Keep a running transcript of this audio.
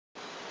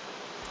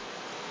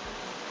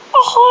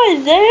Ahoy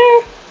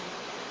there!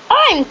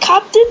 I'm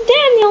Captain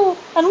Daniel,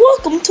 and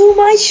welcome to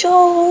my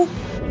show!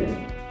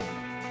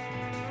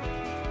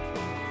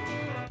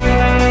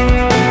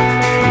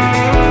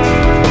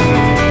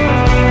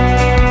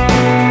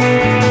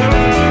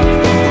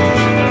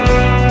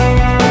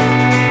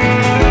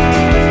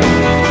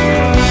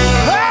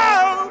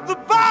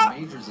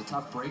 Major's a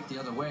tough break the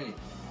other way,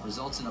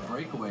 results in a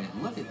breakaway.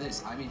 Look at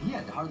this, I mean, he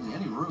had hardly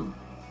any room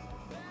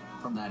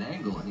from that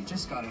angle, and he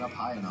just got it up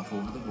high enough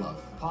over the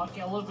glove. Puck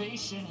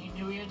elevation, he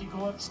knew he had to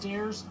go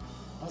upstairs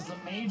as the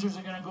majors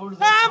are going to go to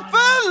the I'm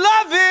for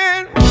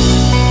loving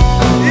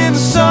in the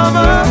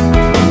summer,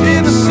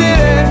 in the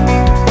city.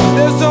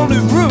 There's only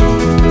room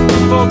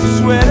for the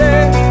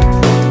sweaty.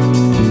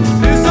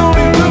 There's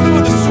only room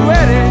for the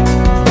sweaty.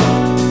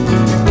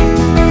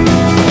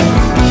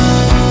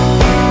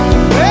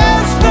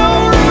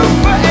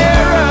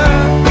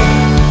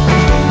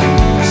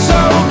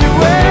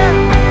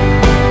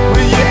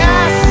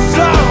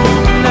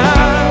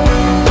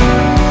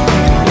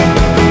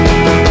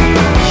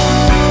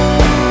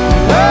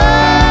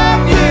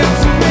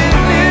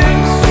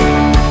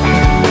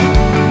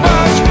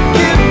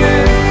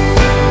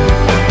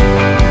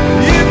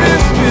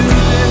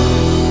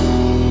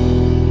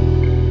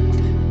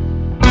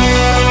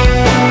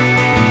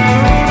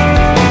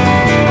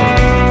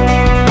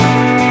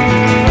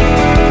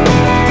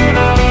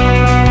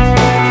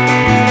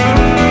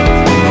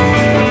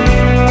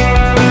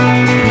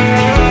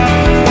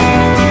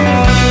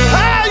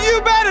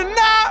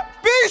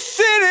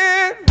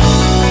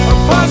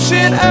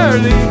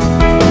 Early,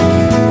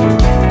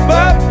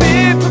 but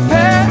be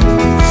prepared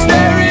to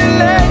stay real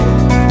late.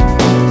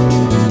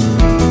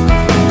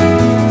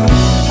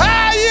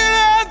 How you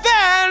know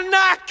they're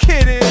not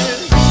kidding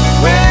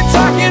when they're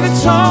talking to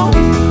tone?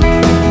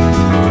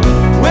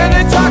 When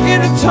they're talking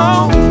to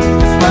tone,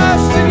 it's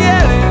worse than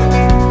yelling.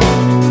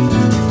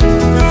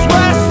 It's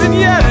worse than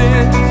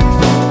yelling.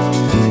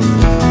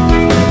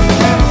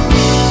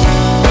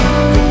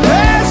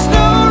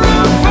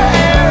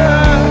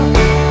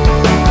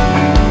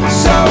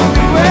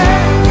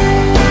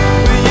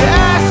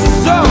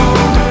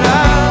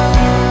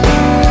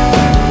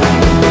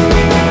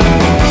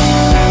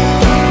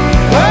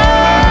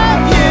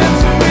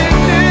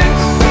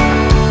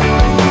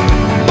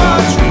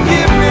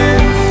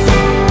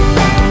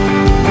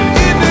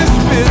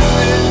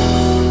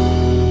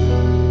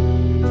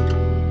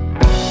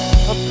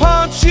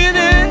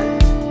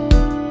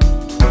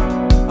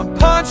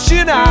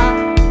 Punching out.